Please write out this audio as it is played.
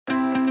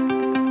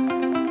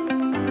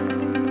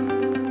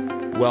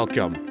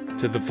Welcome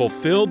to the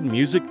Fulfilled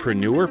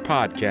Musicpreneur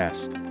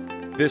Podcast.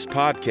 This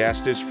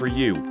podcast is for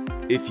you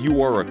if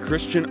you are a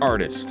Christian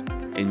artist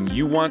and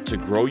you want to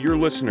grow your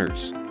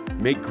listeners,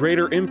 make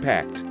greater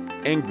impact,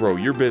 and grow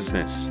your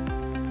business.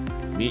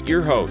 Meet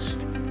your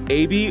host,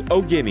 A.B.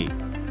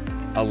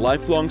 Ogini, a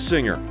lifelong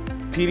singer,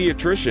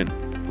 pediatrician,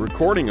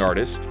 recording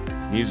artist,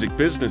 music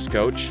business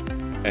coach,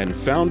 and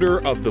founder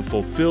of the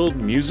Fulfilled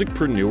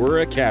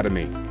Musicpreneur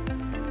Academy.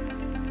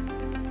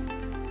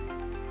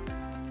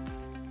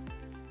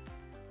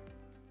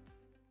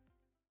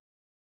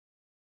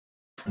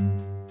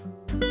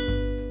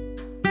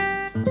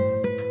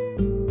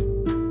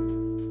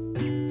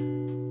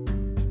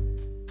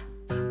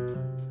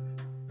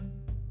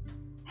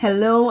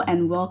 Hello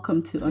and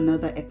welcome to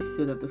another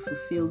episode of the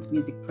Fulfilled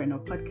Musicpreneur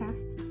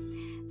Podcast.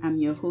 I'm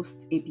your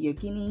host, A.B.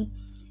 Ogini.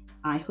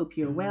 I hope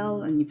you're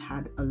well and you've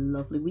had a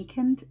lovely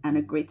weekend and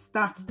a great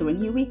start to a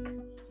new week.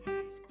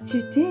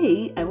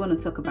 Today, I want to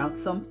talk about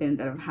something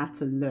that I've had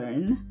to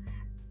learn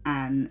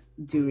and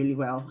do really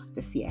well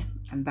this year,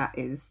 and that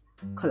is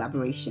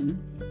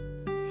collaborations.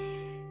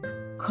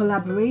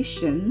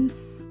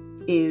 Collaborations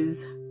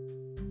is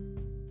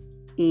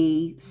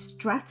a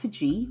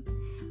strategy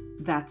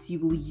that you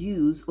will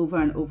use over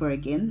and over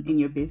again in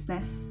your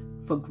business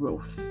for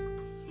growth.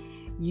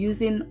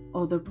 Using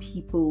other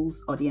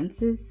people's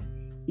audiences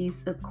is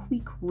a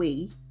quick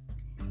way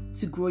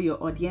to grow your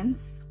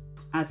audience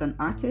as an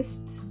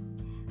artist,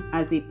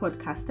 as a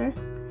podcaster,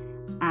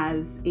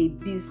 as a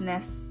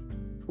business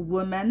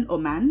woman or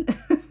man,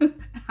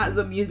 as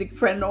a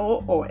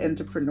musicpreneur or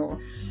entrepreneur.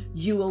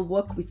 You will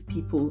work with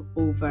people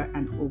over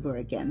and over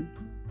again.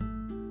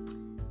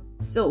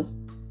 So,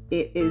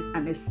 it is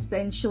an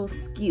essential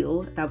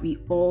skill that we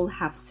all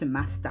have to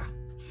master.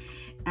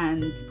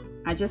 And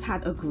I just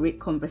had a great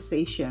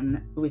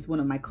conversation with one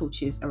of my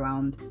coaches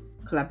around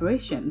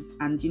collaborations.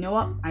 And you know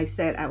what? I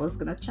said I was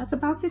going to chat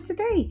about it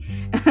today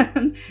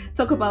and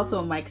talk about some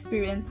of my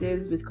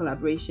experiences with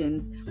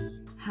collaborations,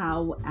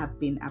 how I've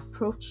been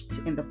approached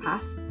in the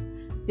past,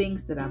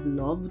 things that I've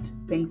loved,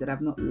 things that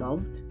I've not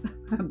loved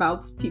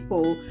about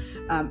people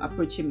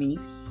approaching me,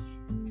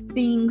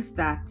 things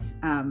that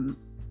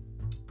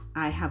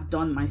I have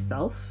done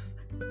myself,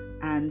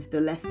 and the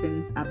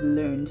lessons I've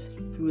learned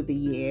through the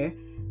year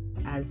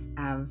as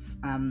I've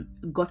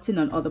gotten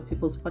on other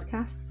people's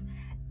podcasts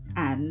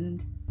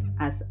and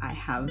as I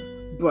have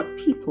brought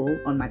people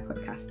on my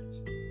podcast.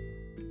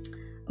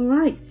 All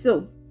right,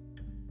 so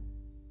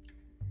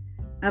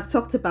I've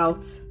talked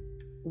about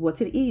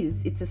what it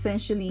is. It's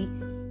essentially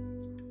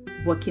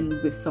working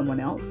with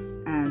someone else,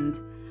 and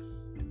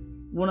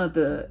one of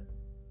the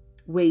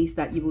ways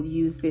that you will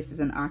use this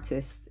as an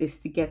artist is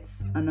to get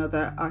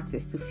another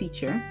artist to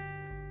feature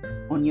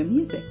on your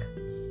music,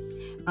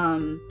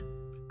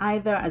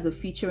 either as a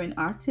featuring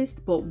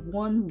artist, but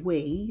one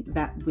way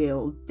that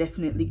will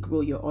definitely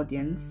grow your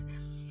audience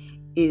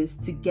is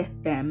to get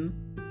them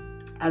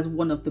as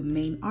one of the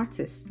main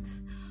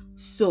artists,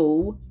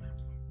 so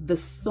the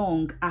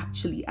song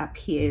actually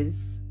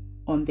appears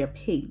on their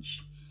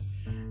page,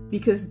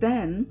 because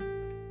then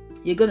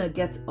you're gonna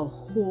get a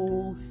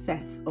whole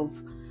set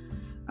of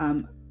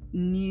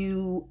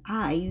new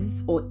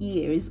eyes or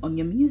ears on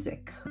your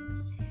music.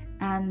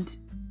 And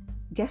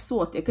guess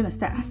what? They're going to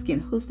start asking,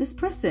 who's this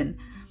person?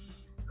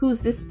 Who's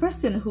this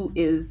person who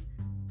is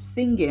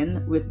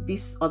singing with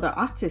these other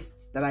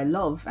artists that I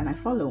love and I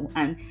follow?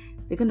 And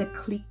they're going to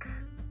click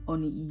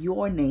on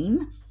your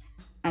name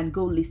and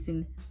go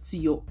listen to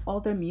your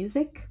other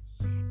music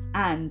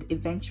and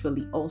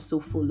eventually also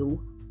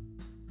follow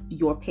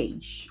your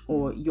page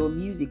or your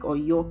music or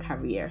your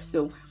career.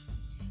 So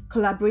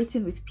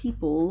collaborating with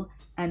people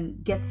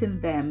and getting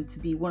them to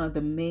be one of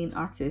the main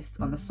artists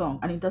on the song.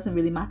 And it doesn't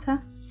really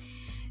matter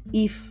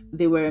if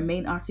they were a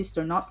main artist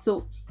or not.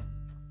 So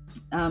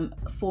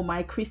for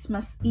my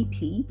Christmas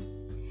EP,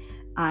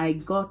 I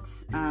got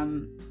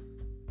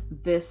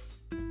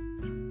this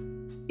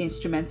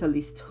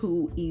instrumentalist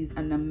who is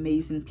an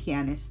amazing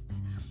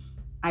pianist.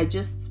 I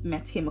just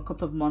met him a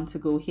couple of months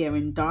ago here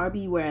in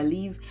Derby, where I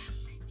live.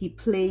 He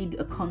played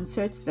a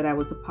concert that I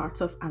was a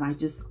part of, and I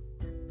just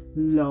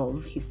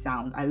love his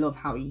sound. I love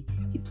how he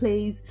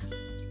plays.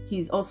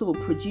 He's also a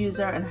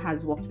producer and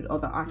has worked with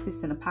other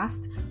artists in the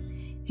past.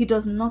 He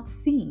does not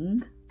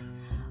sing,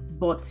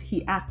 but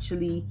he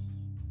actually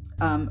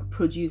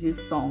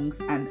produces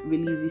songs and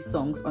releases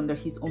songs under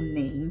his own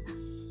name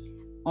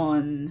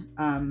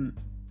on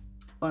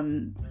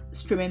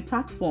streaming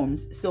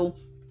platforms. So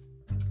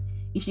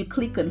if you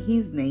click on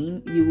his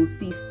name, you will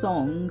see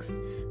songs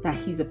that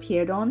he's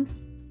appeared on,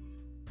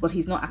 but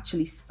he's not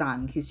actually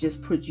sang. He's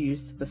just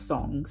produced the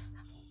songs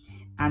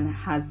and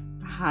has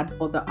had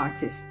other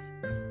artists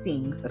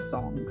sing the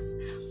songs.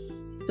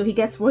 So he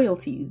gets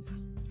royalties.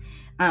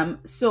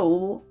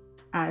 So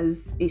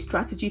as a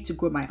strategy to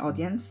grow my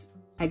audience,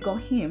 I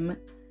got him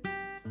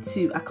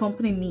to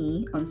accompany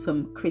me on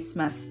some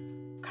Christmas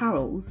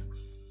carols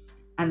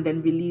and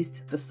then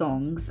released the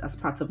songs as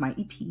part of my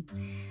EP.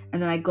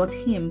 And then I got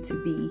him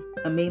to be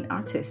a main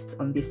artist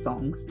on these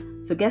songs.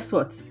 So guess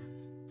what?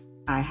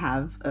 I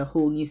have a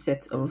whole new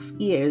set of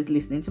ears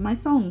listening to my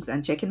songs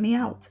and checking me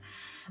out.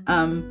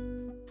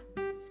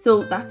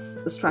 So that's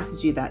a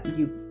strategy that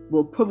you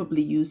will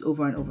probably use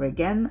over and over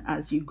again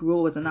as you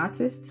grow as an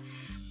artist.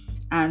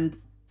 And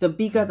the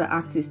bigger the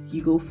artists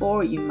you go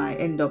for, you might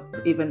end up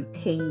even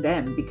paying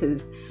them,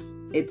 because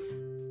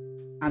it's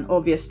an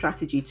obvious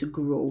strategy to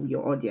grow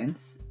your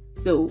audience.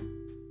 So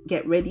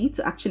get ready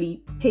to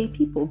actually pay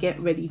people. Get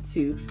ready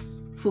to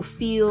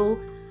fulfill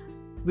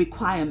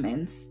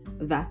requirements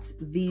that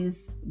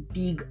these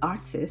big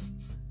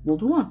artists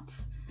would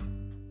want,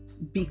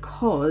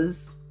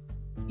 because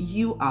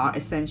you are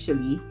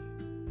essentially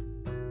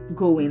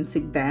going to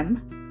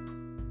them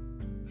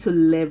to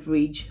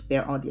leverage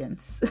their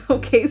audience.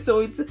 Okay, so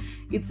it's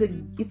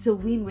a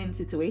win-win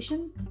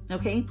situation.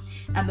 Okay,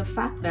 and the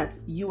fact that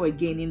you are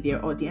gaining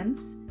their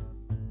audience,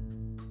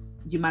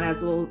 you might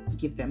as well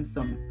give them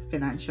some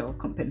financial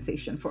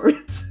compensation for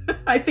it.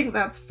 I think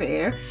that's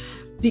fair,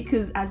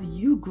 because as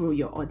you grow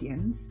your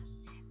audience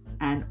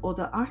and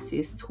other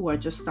artists who are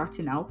just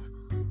starting out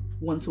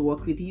want to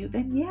work with you,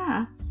 then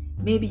yeah,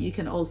 maybe you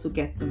can also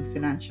get some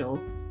financial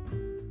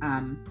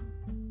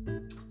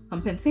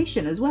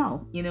compensation as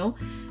well,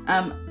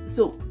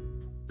 so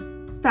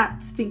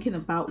start thinking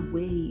about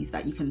ways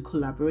that you can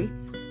collaborate.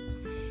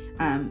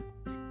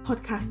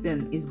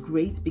 Podcasting is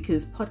great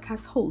because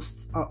podcast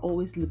hosts are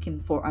always looking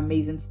for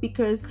amazing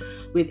speakers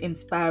with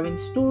inspiring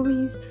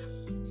stories.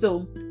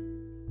 So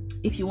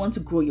if you want to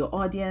grow your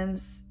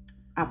audience,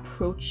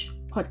 approach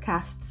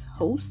podcast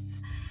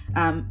hosts,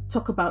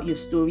 talk about your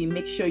story,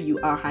 make sure you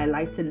are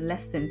highlighting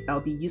lessons that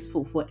will be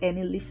useful for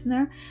any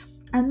listener,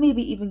 and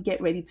maybe even get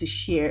ready to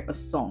share a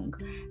song.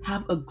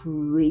 Have a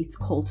great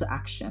call to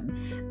action.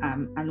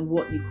 And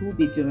what you could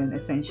be doing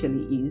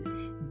essentially is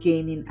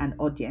gaining an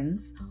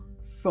audience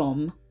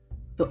from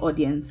the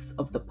audience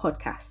of the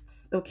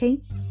podcasts.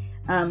 Okay.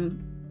 And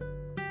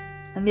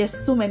there's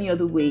so many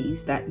other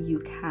ways that you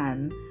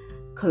can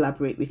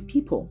collaborate with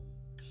people.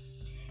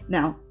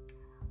 Now,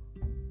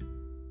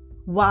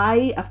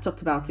 why I've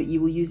talked about it,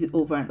 you will use it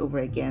over and over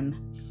again.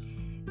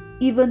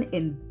 Even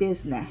in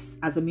business,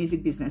 as a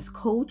music business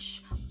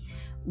coach,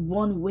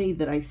 one way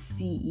that I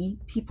see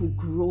people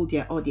grow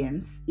their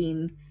audience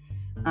in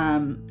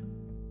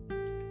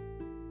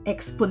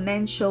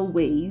exponential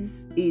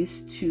ways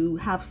is to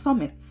have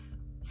summits.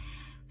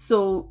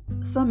 So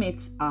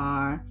summits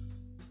are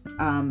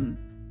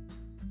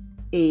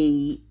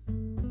a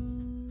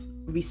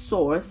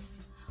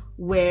resource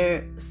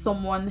where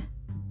someone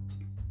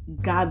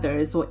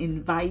gathers or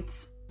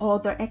invites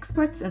other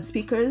experts and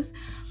speakers,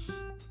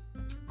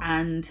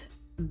 and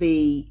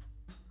they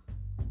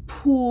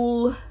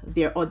pool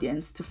their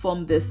audience to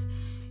form this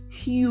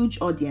huge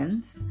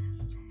audience.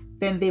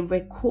 Then they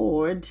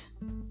record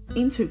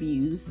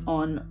interviews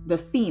on the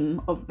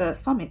theme of the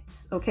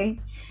summit. Okay,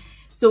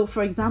 so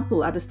for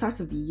example, at the start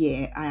of the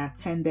year, I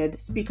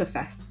attended Speaker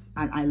Fests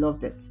and I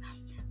loved it.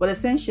 But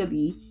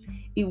essentially,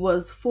 it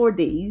was 4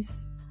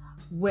 days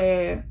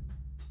where,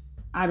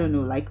 I don't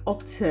know, like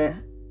up to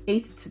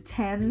 8 to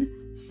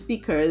 10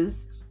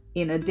 speakers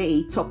in a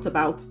day talked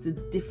about the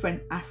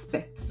different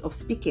aspects of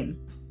speaking.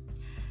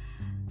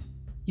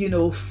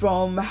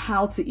 From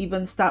how to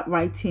even start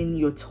writing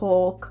your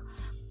talk,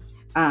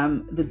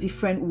 the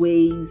different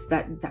ways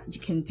that you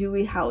can do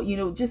it, how,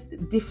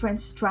 just different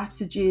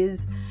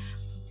strategies,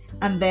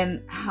 and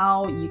then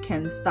how you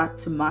can start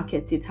to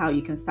market it, how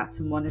you can start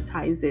to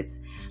monetize it,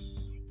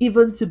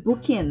 even to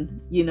booking.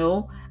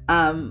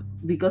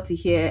 I got to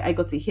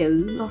hear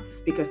lots of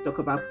speakers talk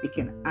about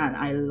speaking, and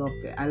I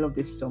loved it. I loved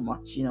it so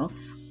much,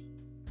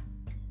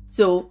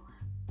 So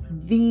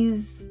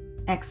these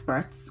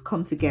experts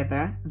come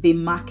together, they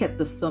market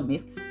the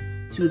summits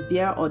to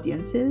their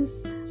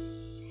audiences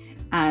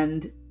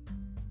and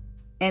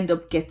end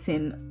up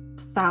getting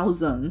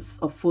thousands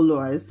of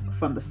followers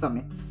from the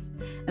summits.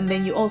 And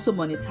then you also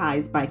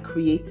monetize by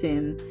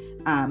creating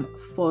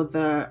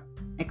further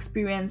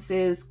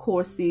experiences,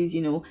 courses,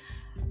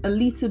 a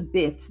little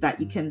bit that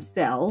you can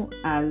sell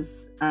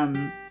as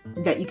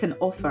that you can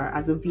offer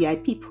as a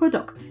VIP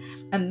product,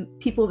 and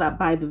people that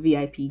buy the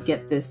VIP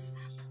get this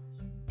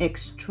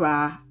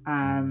extra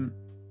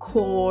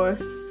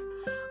course,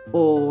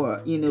 or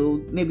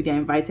maybe they're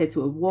invited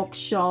to a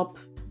workshop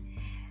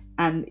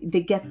and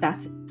they get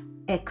that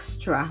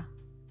extra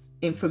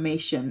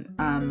information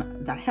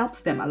that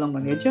helps them along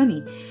on their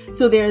journey.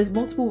 So there's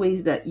multiple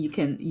ways that you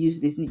can use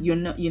this. You're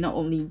not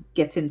only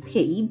getting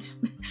paid,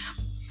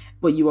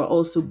 but you are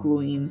also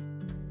growing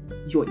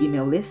your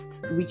email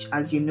list, which,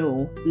 as you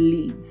know,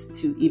 leads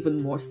to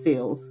even more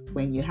sales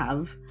when you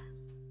have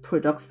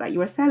products that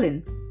you are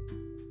selling.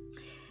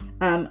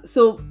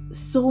 So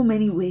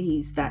many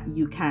ways that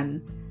you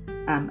can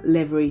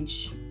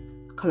leverage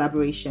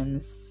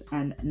collaborations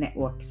and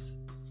networks.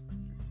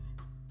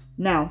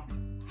 Now,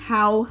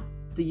 how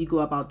do you go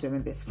about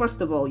doing this?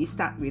 First of all, you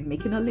start with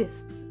making a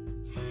list.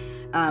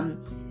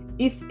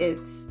 If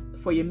it's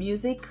for your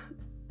music,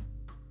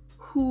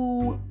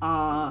 who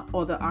are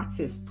other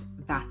artists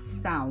that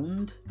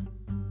sound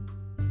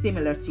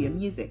similar to your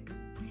music?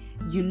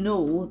 you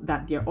know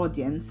that their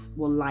audience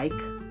will like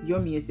your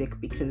music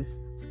because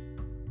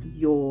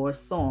your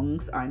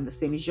songs are in the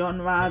same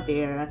genre,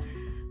 they're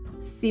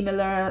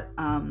similar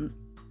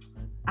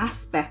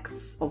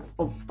aspects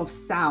of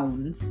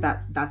sounds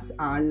that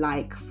are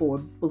like for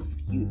both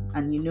of you,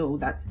 and you know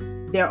that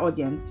their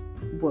audience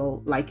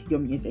will like your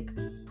music.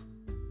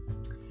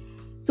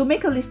 So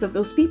make a list of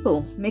those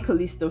people. Make a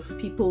list of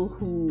people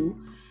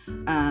who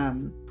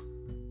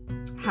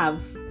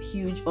have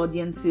huge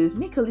audiences.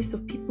 Make a list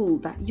of people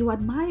that you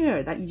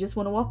admire, that you just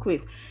want to work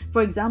with.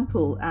 For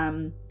example,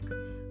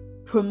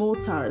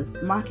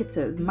 promoters,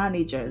 marketers,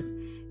 managers.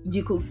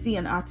 You could see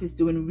an artist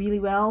doing really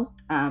well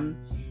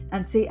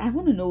and say, I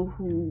want to know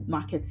who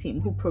markets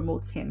him, who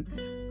promotes him,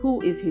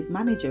 who is his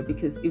manager,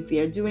 because if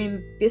they're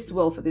doing this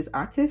well for this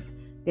artist,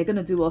 they're going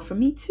to do well for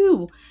me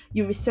too.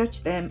 You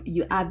research them,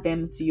 you add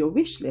them to your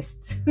wish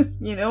list,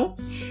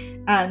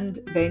 and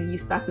then you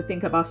start to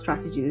think about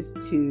strategies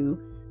to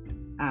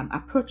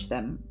approach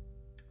them.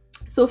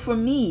 So for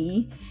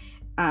me,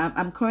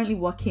 I'm currently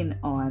working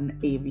on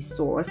a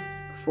resource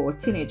for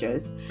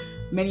teenagers.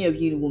 Many of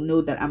you will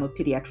know that I'm a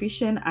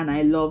pediatrician and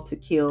I love to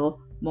kill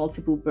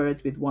multiple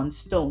birds with one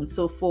stone.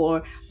 So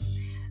for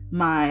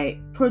my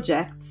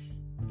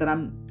projects that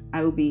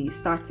I will be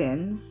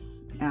starting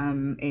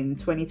in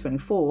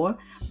 2024,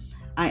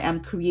 I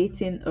am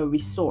creating a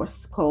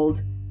resource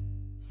called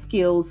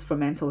Skills for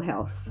Mental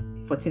Health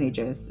for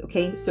Teenagers.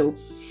 Okay, so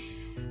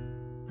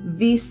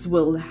this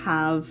will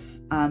have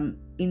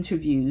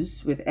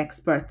interviews with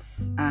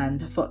experts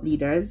and thought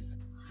leaders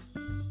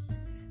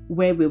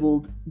where we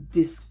will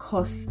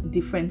discuss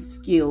different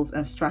skills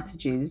and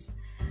strategies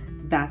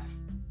that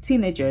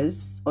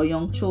teenagers or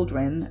young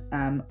children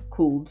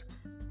could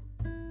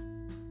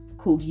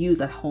use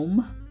at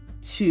home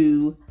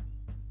to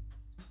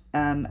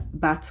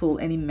battle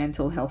any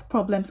mental health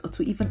problems, or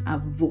to even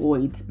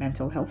avoid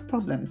mental health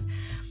problems.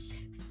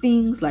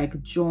 Things like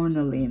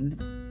journaling,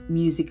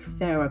 music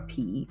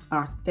therapy,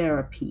 art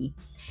therapy,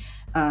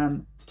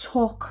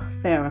 talk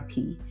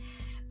therapy,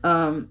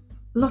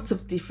 lots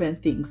of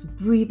different things,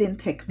 breathing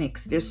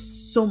techniques. There's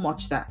so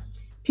much that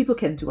people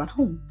can do at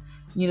home,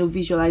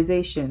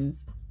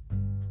 visualizations,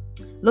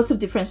 lots of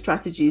different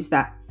strategies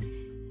that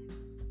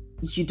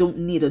you don't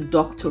need a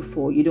doctor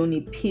for, you don't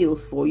need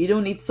pills for, you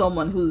don't need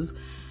someone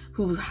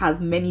who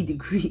has many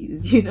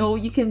degrees.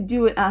 You can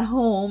do it at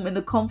home in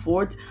the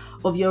comfort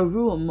of your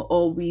room,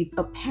 or with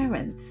a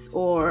parent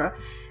or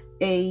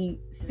a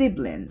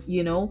sibling,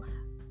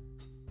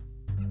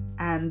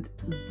 and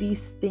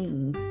these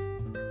things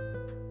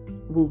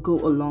will go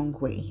a long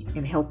way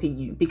in helping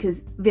you,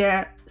 because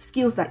they're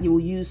skills that you will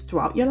use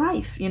throughout your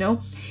life.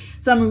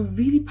 So I'm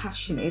really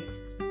passionate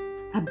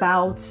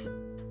about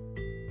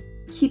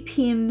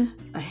keeping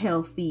a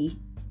healthy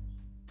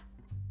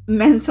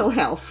mental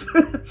health,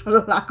 for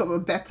the lack of a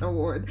better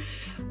word,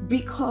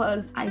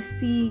 because I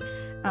see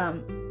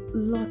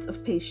lots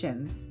of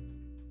patients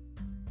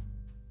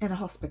in a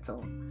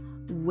hospital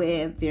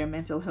where their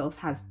mental health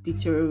has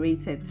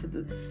deteriorated to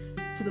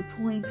the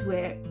point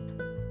where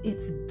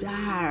it's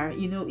dire,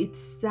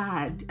 it's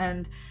sad,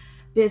 and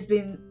there's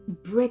been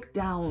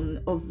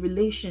breakdown of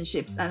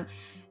relationships, and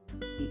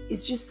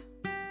it's just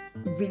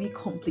really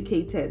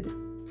complicated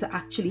to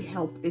actually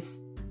help this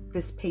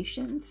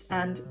patient.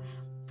 And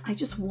I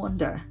just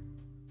wonder,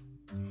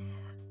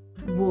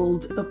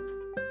 would a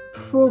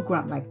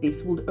program like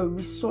this, would a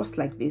resource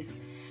like this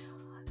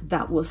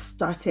that was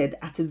started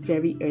at a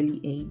very early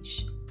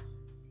age,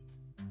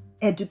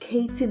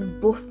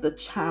 educating both the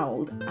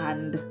child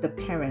and the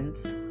parent,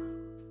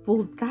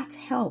 will that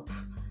help?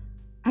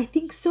 I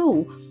think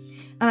so.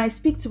 And I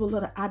speak to a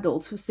lot of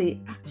adults who say,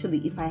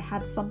 actually, if I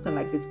had something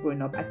like this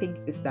growing up, I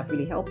think this would have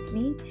really helped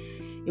me.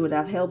 It would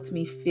have helped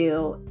me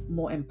feel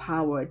more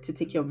empowered to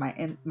take care of my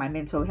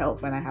mental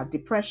health when I have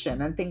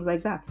depression and things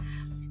like that.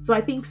 So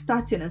I think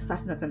starting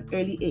at an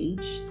early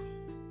age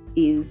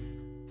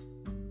is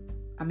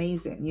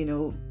amazing.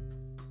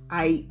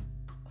 I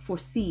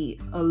foresee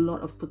a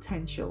lot of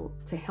potential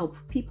to help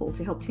people,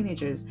 to help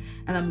teenagers,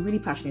 and I'm really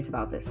passionate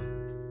about this.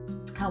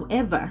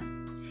 However,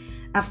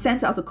 I've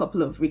sent out a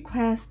couple of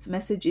requests,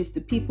 messages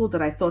to people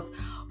that I thought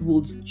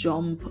would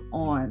jump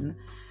on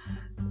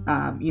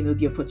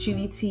the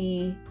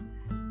opportunity,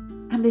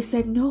 and they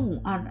said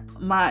no, and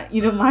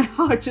my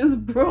heart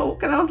just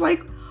broke, and I was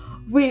like,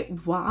 wait,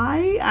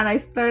 why? And I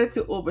started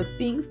to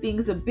overthink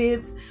things a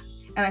bit,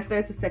 and I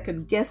started to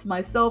second guess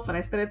myself, and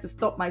I started to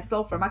stop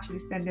myself from actually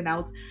sending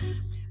out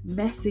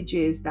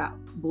messages that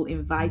will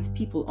invite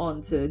people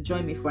on to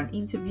join me for an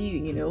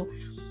interview.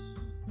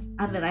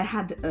 And then I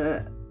had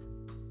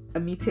a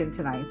meeting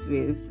tonight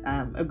with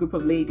a group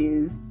of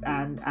ladies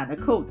and a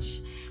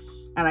coach,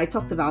 and I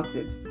talked about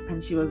it,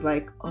 and she was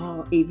like,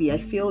 oh, Avi, I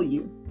feel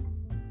you.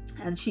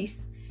 And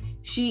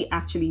she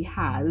actually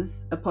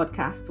has a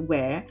podcast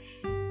where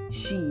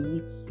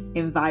she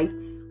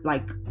invites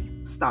like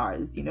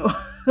stars,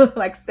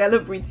 like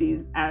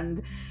celebrities,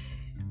 and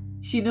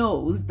she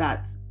knows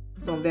that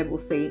some of them will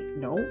say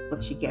no,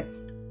 but she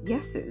gets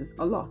yeses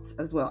a lot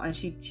as well. And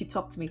she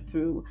talked me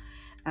through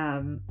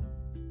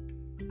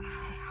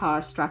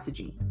her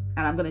strategy,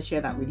 and I'm going to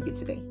share that with you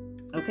today.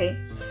 Okay,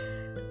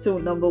 so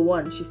number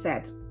one, she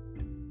said,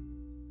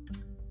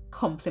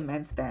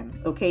 compliment them.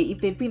 Okay, if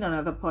they've been on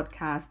other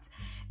podcasts,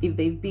 if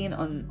they've been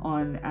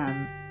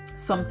on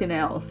something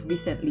else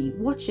recently,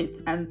 watch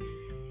it and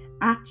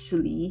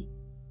actually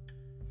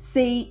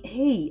say,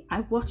 hey,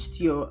 I watched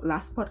your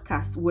last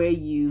podcast where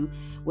you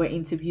were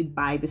interviewed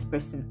by this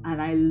person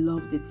and I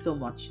loved it so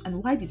much.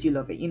 And why did you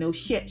love it?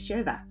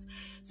 Share that.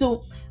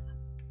 So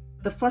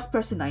the first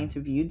person I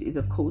interviewed is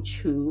a coach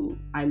who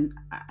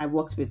I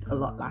worked with a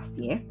lot last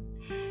year.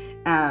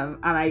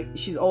 And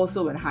she's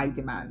also in high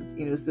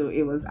demand, so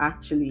it was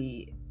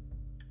actually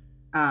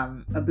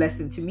a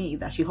blessing to me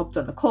that she hopped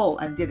on the call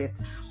and did it.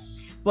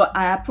 But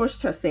I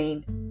approached her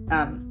saying,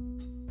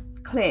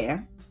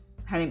 Claire,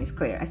 her name is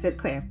Claire. I said,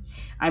 Claire,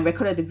 I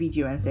recorded the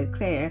video and said,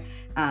 Claire,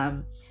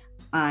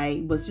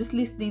 I was just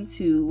listening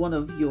to one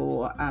of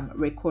your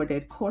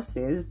recorded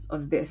courses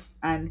on this,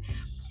 and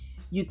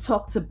you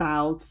talked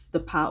about the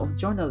power of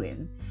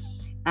journaling,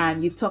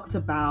 and you talked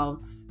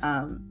about,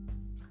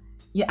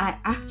 I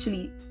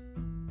actually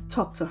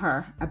talked to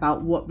her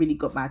about what really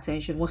got my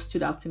attention, what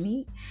stood out to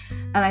me.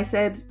 And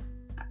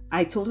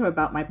I told her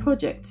about my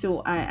project. So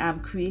I am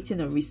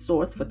creating a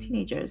resource for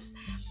teenagers,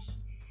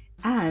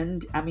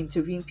 and I'm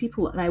interviewing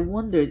people, and I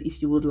wondered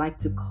if you would like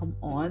to come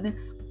on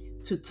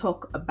to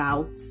talk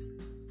about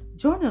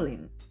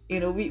journaling,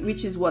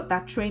 which is what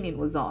that training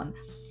was on.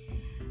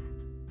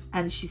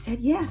 And she said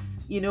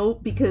yes,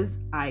 because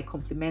I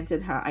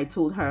complimented her. I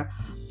told her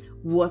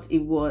what it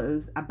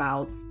was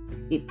about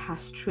a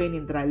past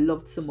training that I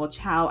loved so much,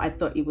 how I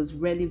thought it was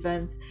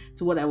relevant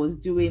to what I was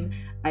doing.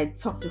 I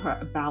talked to her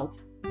about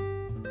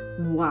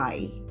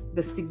why,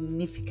 the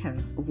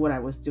significance of what I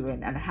was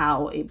doing, and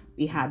how it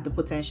had the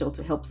potential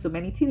to help so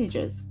many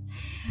teenagers.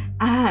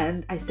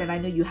 And I said, I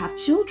know you have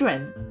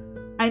children.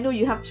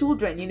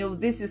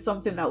 This is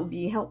something that would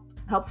be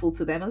helpful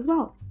to them as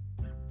well.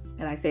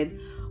 And I said,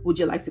 would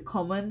you like to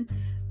come on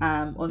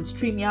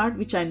StreamYard,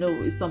 which I know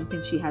is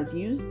something she has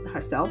used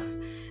herself.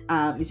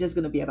 It's just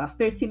going to be about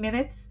 30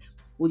 minutes.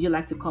 Would you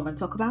like to come and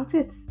talk about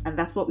it? And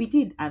that's what we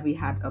did, and we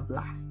had a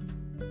blast.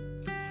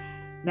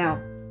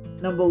 Now,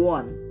 number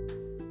one,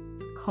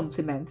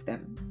 compliment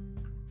them.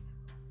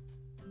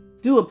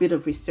 Do a bit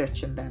of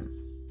research on them.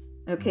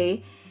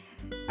 Okay?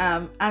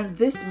 And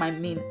this might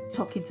mean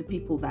talking to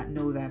people that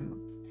know them.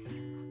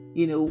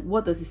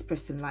 What does this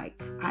person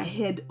like? I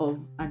heard of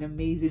an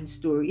amazing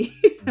story.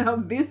 Now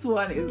this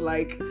one is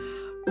like,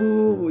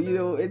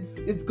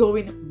 it's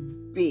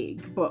going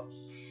big. But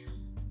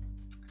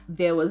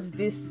there was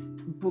this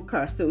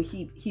booker. So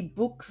he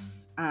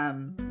books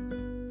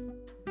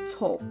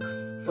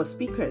talks for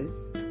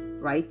speakers,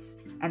 right?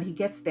 And he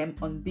gets them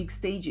on big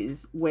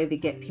stages where they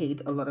get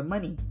paid a lot of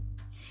money.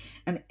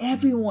 And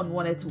everyone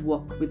wanted to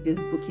work with this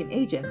booking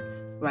agent,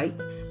 right?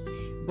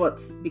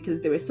 But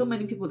because there were so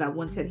many people that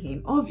wanted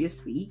him,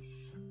 obviously,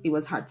 it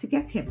was hard to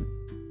get him.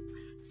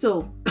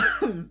 So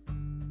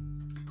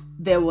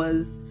there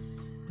was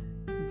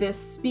this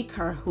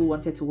speaker who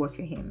wanted to work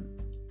with him,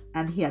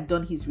 and he had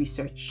done his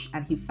research,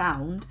 and he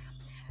found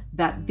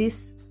that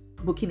this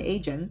booking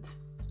agent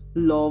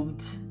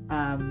loved,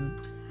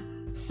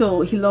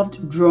 he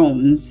loved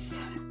drones,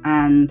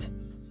 and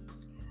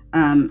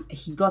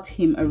he got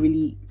him a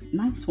really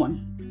nice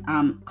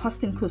one,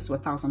 costing close to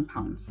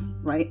 £1,000,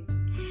 right?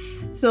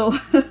 So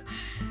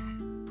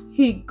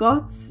he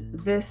got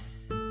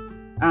this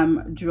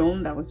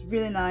drone that was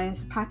really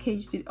nice,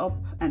 packaged it up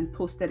and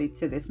posted it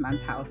to this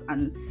man's house,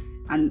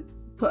 and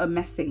put a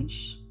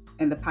message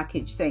in the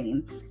package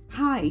saying,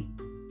 hi,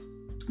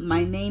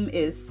 my name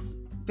is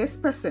this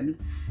person,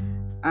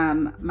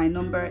 my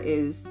number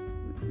is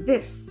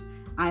this,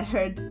 I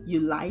heard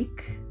you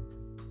like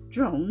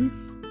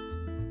drones,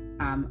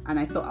 and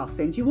I thought I'll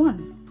send you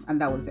one. And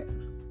that was it.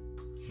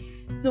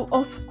 So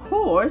of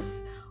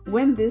course,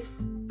 when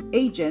this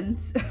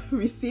agent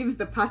receives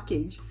the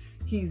package,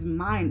 his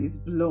mind is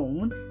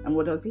blown. And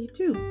what does he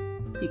do?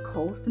 He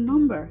calls the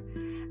number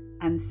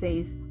and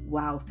says,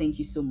 wow, thank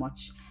you so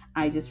much.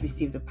 I just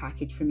received a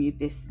package from you.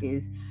 This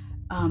is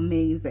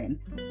amazing.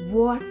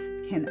 What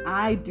can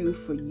I do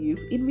for you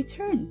in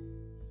return?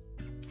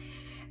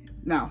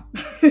 Now,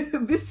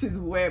 this is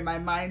where my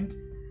mind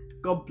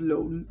got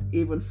blown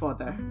even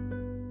further.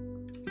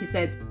 He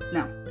said,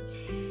 now,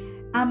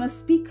 I'm a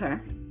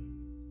speaker,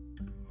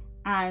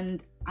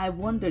 and I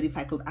wondered if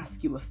I could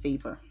ask you a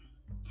favor.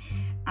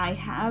 I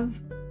have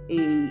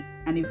an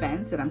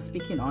event that I'm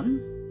speaking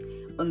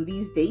on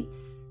these dates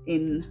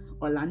in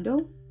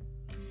Orlando.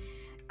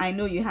 I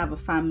know you have a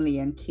family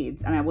and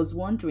kids, and I was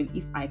wondering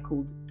if I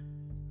could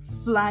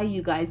fly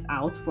you guys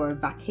out for a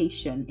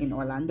vacation in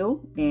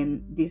Orlando,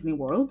 in Disney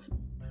World.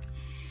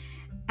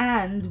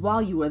 And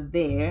while you were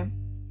there,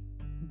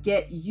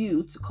 get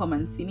you to come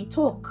and see me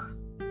talk.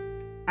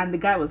 And the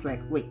guy was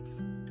like, wait,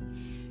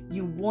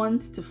 you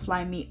want to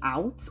fly me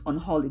out on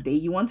holiday?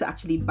 You want to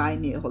actually buy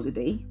me a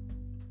holiday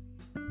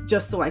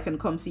just so I can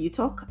come see you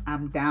talk?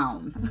 I'm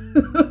down.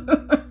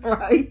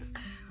 Right?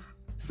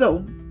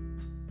 So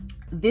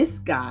this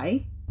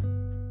guy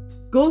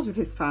goes with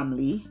his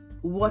family,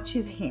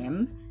 watches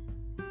him.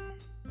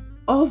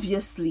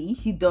 Obviously,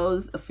 he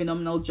does a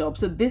phenomenal job.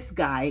 So this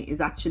guy is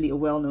actually a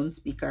well-known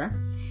speaker,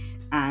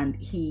 and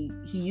he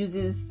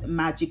uses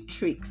magic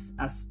tricks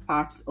as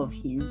part of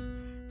his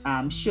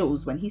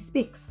shows when he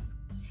speaks.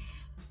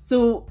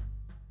 So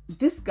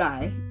this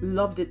guy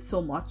loved it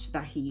so much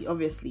that he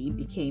obviously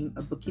became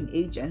a booking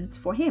agent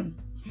for him.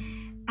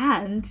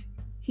 And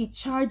he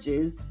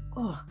charges,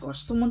 oh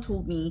gosh, someone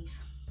told me,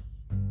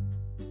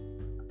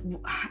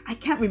 I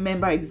can't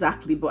remember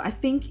exactly, but I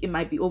think it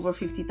might be over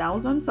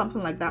 50,000,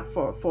 something like that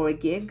for a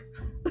gig.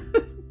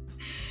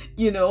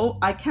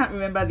 I can't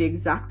remember the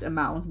exact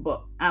amount,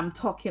 but I'm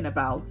talking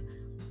about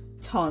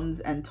tons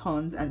and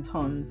tons and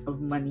tons of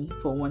money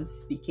for one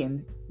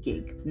speaking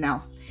gig.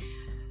 Now,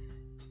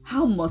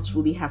 how much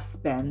will he have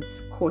spent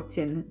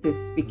courting this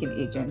speaking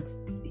agent?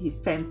 He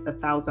spent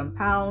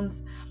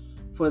 £1,000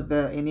 for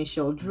the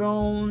initial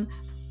drone.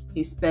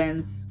 He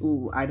spends,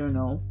 I don't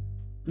know,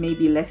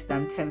 maybe less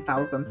than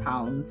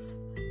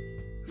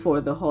 £10,000 for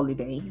the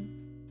holiday.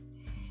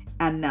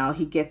 And now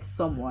he gets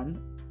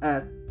someone,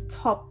 a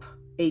top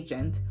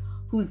agent,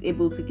 who's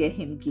able to get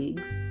him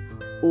gigs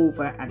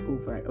over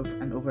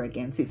and over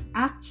again. So it's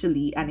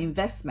actually an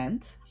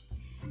investment,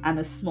 and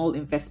a small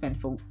investment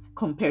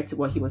compared to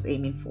what he was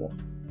aiming for.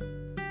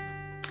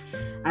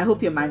 I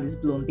hope your mind is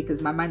blown,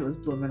 because my mind was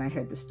blown when I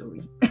heard the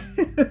story.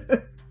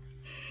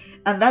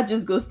 And that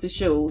just goes to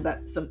show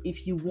that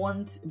if you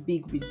want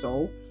big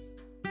results,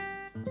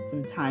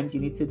 sometimes you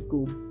need to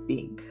go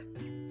big,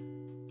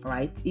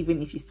 right?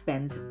 Even if you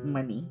spend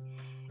money,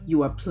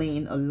 you are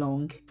playing a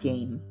long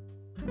game,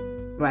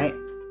 right?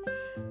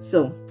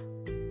 So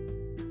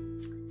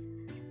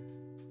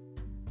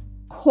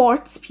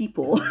court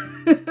people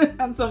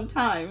and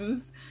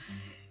sometimes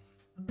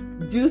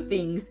do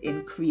things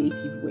in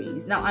creative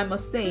ways. Now, I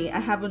must say, I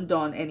haven't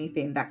done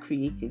anything that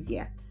creative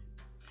yet,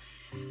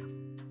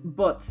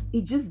 but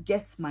it just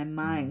gets my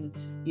mind,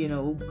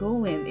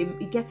 going.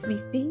 It gets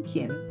me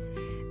thinking,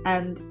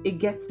 and it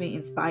gets me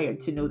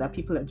inspired to know that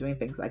people are doing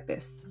things like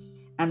this.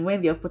 And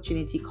when the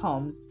opportunity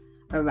comes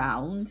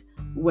around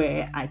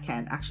where I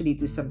can actually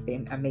do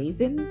something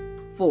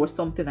amazing for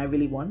something I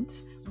really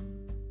want,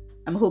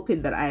 I'm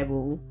hoping that I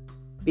will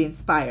be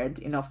inspired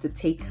enough to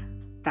take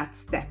that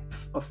step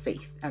of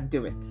faith and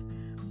do it.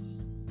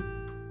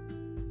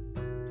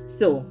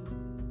 So,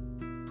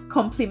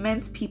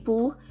 compliment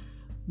people,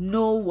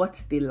 know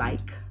what they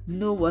like,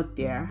 know what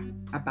they're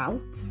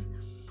about.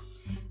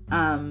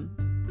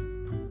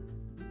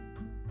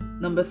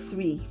 Number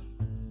 3,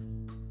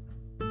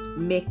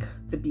 make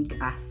the big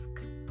ask.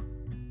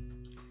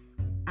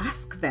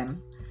 Ask them.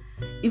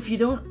 If you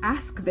don't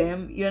ask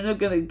them, you're not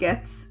going to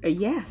get a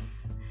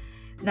yes.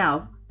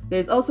 Now,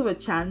 there's also a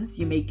chance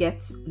you may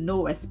get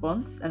no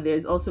response, and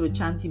there's also a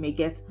chance you may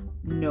get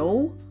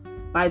no.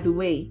 By the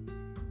way,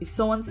 if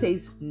someone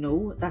says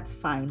no, that's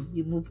fine.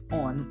 You move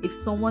on. If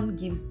someone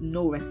gives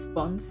no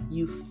response,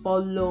 you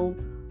follow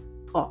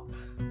up.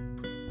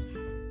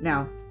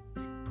 Now,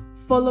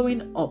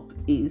 following up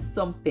is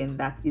something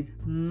that is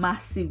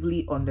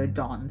massively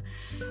underdone,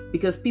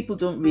 because people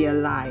don't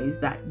realize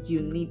that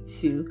you need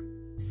to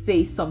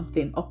say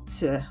something up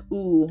to,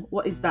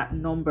 what is that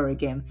number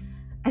again?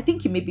 I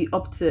think it may be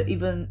up to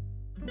even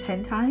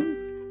 10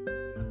 times.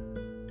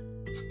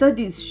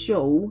 Studies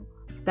show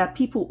that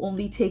people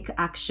only take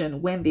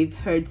action when they've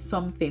heard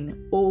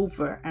something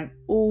over and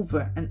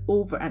over and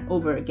over and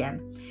over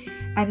again.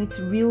 And it's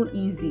real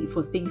easy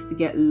for things to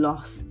get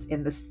lost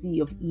in the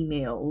sea of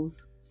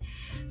emails.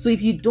 So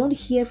if you don't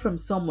hear from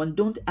someone,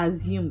 don't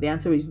assume the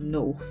answer is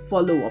no.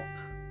 Follow up.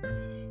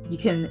 You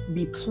can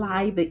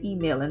reply the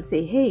email and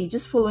say, hey,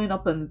 just following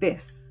up on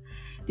this.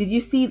 Did you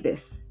see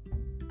this?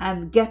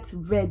 And get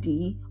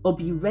ready, or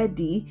be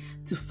ready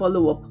to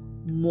follow up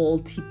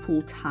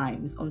multiple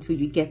times until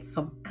you get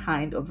some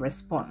kind of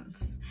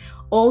response.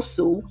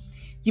 Also,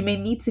 you may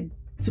need to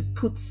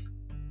put,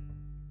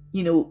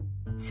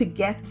 to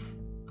get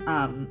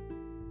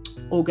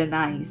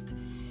organized,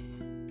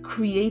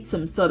 create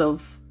some sort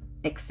of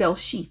Excel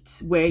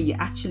sheet where you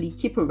actually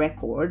keep a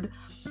record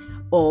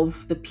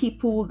of the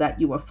people that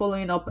you are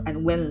following up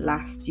and when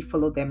last you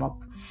followed them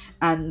up,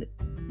 and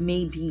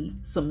maybe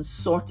some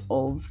sort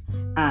of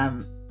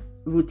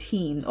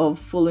routine of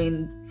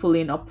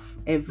following up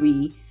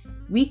every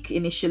week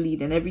initially,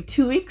 then every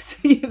 2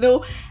 weeks.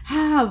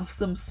 Have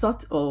some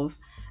sort of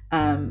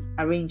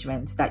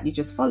arrangement that you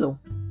just follow.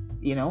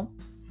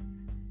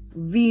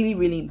 Really,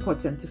 really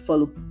important to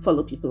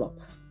follow people up.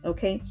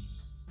 Okay.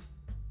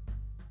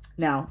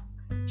 Now,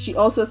 she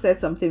also said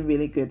something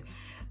really good.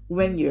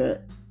 When you're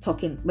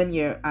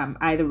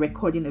either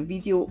recording a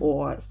video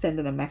or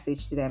sending a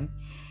message to them,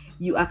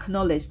 you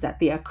acknowledge that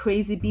they are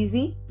crazy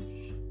busy.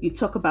 You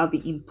talk about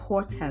the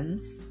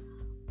importance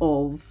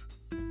of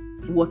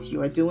what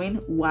you are doing,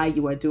 why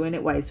you are doing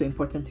it, why it's so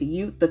important to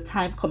you, the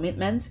time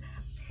commitment,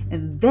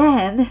 and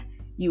then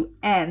you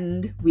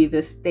end with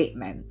a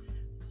statement,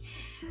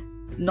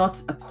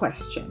 not a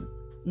question,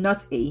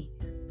 not a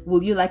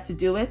 "will you like to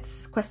do it?" ?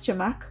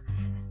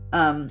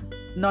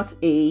 Not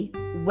a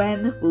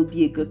when will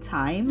be a good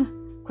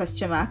time,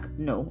 question mark,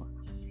 no.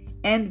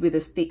 End with a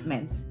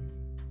statement.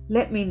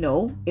 Let me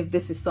know if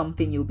this is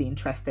something you'll be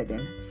interested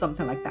in,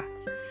 something like that.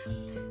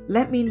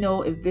 Let me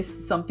know if this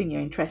is something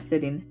you're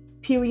interested in,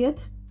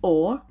 period,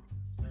 or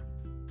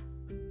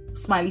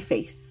smiley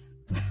face.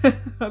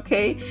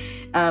 Okay,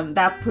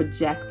 that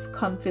projects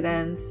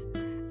confidence,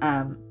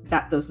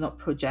 that does not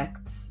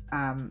project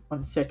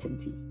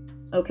uncertainty.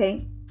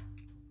 Okay,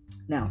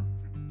 now,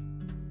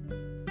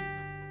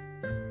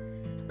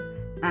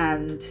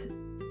 and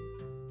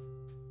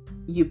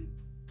you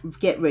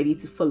get ready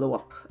to follow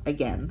up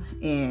again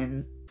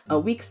in a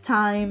week's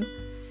time.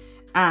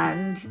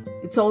 And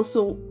it's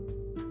also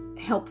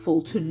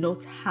helpful to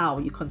note how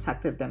you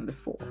contacted them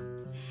before.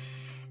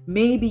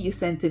 Maybe you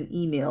sent an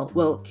email.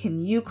 Well,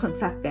 can you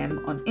contact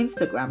them on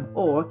Instagram,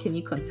 or can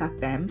you contact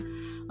them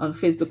on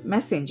Facebook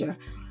Messenger?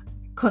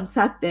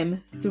 Contact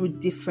them through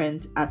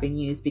different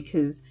avenues,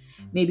 because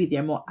maybe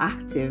they're more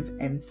active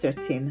in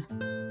certain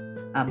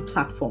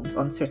platforms,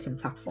 on certain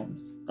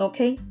platforms.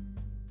 Okay.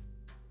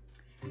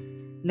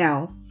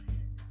 Now,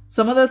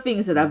 some other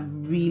things that I've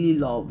really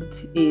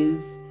loved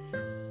is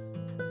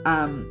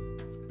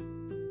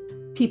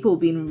people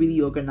being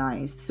really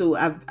organized. So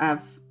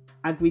I've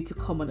agreed to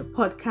come on a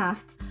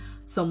podcast.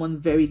 Someone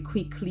very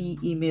quickly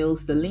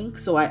emails the link,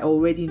 so I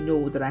already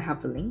know that I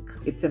have the link.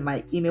 It's in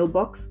my email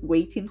box,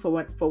 waiting for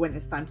when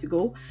it's time to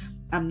go.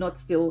 I'm not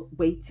still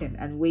waiting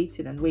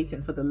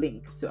for the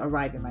link to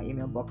arrive in my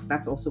email box.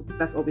 That's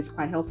always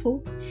quite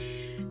helpful.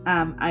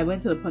 I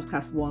went to the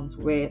podcast once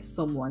where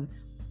someone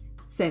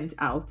sent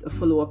out a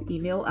follow-up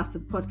email after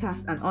the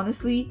podcast, and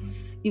honestly,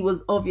 it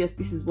was obvious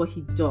this is what he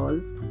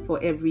does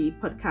for every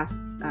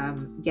podcast's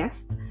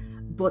guest,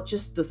 but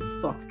just the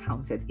thought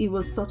counted. It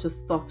was such a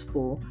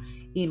thoughtful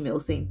email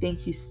saying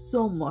thank you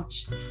so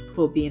much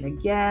for being a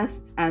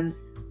guest, and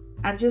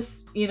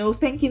just,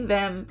 thanking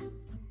them,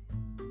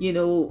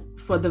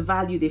 for the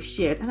value they've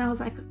shared. And I was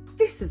like,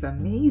 this is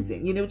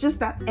amazing, just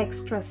that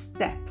extra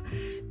step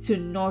to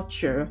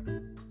nurture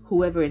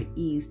whoever it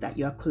is that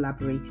you are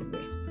collaborating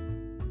with.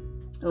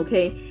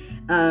 Okay,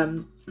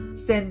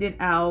 sending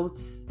out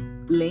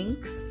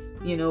links,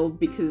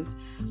 because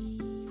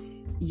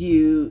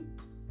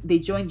they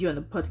joined you on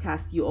the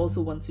podcast. You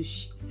also want to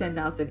send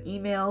out an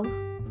email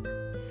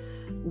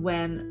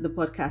when the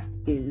podcast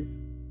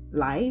is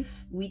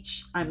live,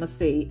 which I must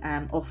say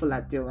I'm awful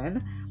at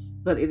doing,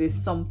 but it is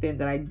something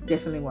that I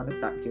definitely want to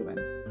start doing,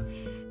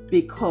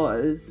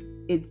 because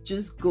it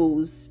just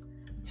goes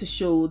to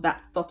show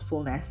that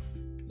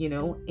thoughtfulness,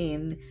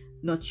 in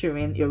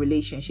nurturing your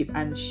relationship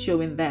and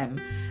showing them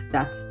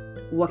that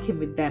working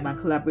with them and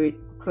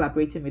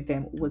collaborating with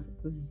them was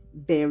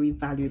very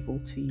valuable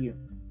to you,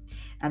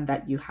 and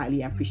that you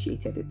highly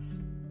appreciated it.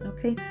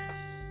 Okay.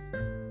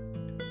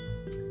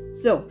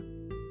 So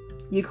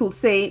you could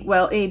say,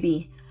 well,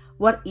 AB,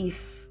 what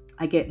if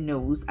I get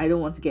no's? I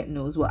don't want to get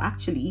no's. Well,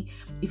 actually,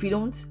 if you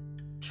don't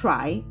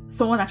try,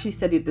 someone actually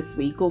said it this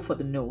way, go for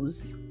the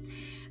no's.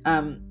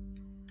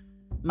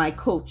 My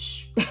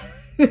coach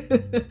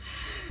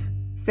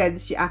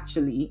said she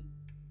actually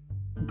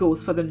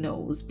goes for the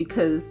no's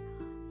because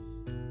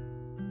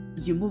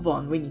you move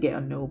on when you get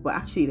a no, but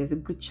actually there's a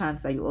good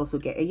chance that you'll also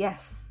get a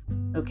yes.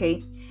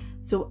 Okay,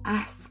 so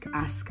ask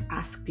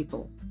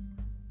people.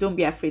 Don't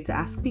be afraid to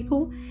ask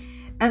people,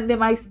 and they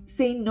might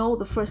say no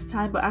the first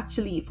time, but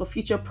actually for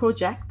future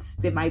projects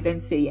they might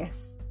then say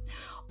yes.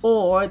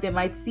 Or they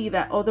might see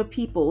that other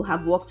people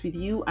have worked with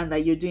you and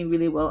that you're doing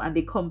really well, and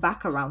they come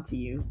back around to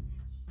you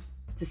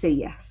to say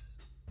yes.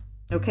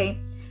 Okay,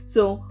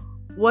 so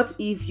what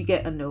if you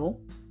get a no?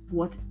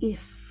 What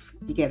if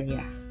you get a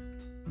yes?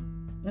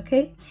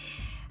 Okay,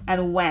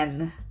 and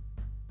when?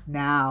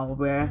 Now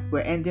we're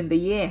ending the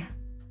year.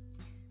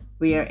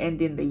 We are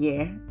ending the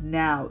year.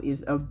 Now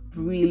is a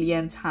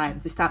brilliant time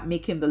to start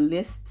making the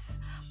lists,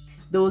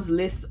 those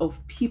lists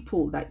of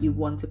people that you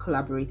want to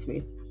collaborate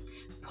with,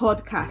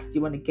 podcasts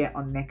you want to get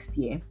on next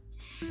year,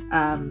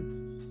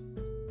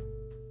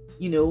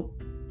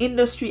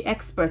 industry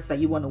experts that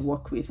you want to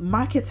work with,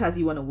 marketers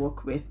you want to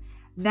work with.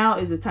 Now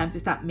is the time to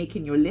start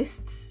making your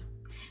lists.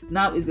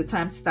 Now is the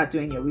time to start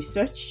doing your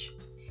research.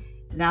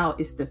 Now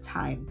is the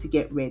time to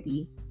get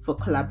ready for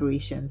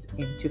collaborations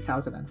in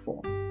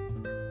 2004.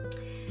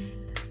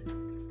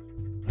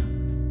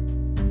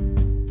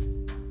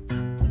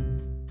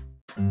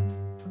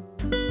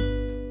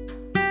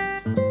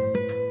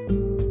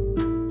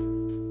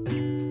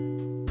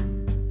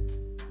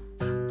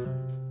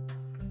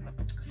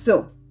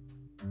 So,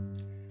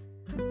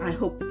 I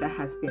hope that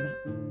has been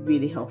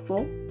really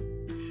helpful.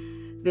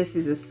 This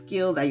is a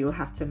skill that you'll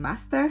have to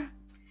master.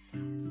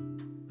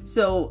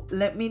 So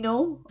let me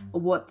know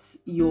what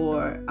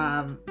your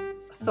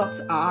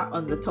thoughts are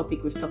on the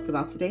topic we've talked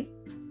about today.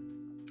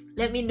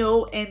 Let me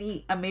know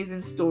any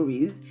amazing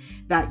stories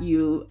that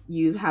you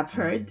have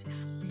heard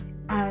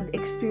and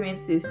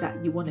experiences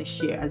that you want to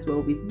share as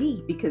well with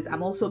me, because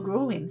I'm also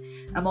growing.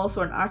 I'm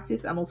also an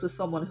artist. I'm also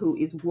someone who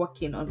is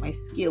working on my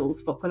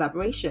skills for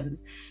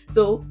collaborations.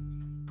 So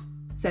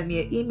send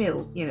me an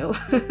email,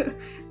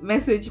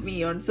 message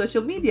me on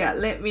social media.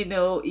 Let me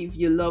know if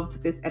you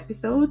loved this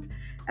episode.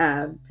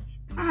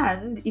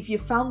 And if you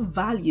found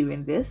value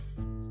in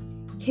this,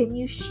 can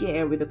you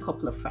share with a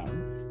couple of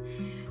friends?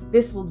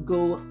 This will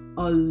go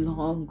a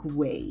long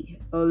way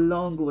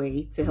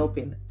to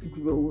helping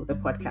grow the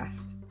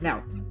podcast.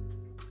 Now,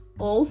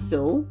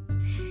 also,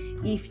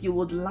 if you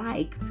would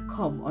like to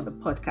come on the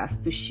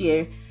podcast to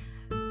share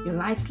your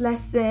life's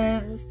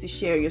lessons, to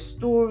share your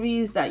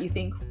stories that you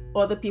think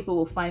other people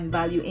will find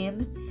value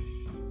in,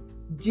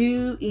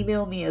 do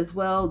email me as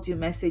well, do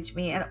message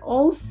me. And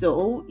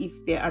also,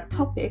 if there are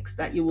topics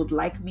that you would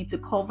like me to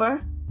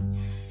cover,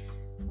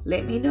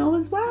 let me know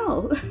as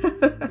well.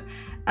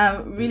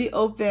 I'm really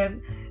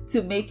open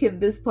to making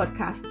this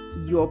podcast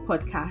your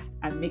podcast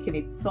and making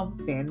it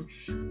something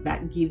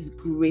that gives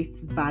great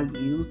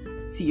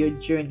value to your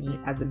journey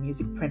as a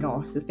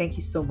musicpreneur. So thank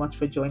you so much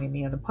for joining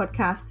me on the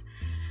podcast.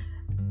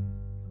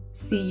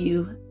 See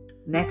you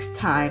next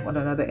time on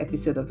another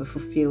episode of the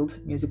Fulfilled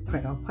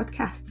Musicpreneur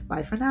podcast.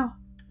 Bye for now.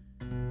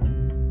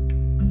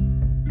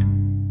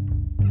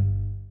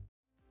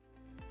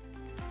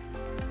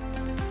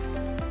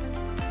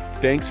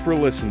 Thanks for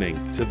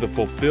listening to the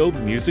Fulfilled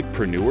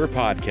Musicpreneur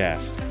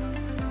podcast.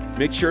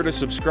 Make sure to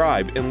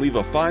subscribe and leave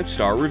a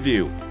 5-star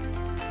review.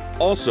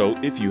 Also,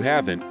 if you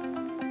haven't,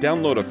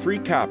 download a free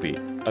copy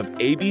of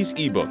AB's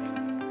ebook,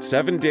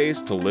 7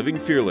 Days to Living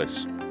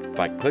Fearless,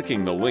 by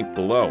clicking the link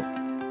below.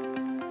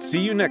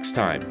 See you next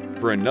time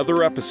for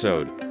another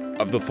episode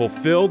of the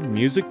Fulfilled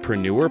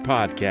Musicpreneur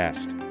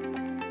podcast.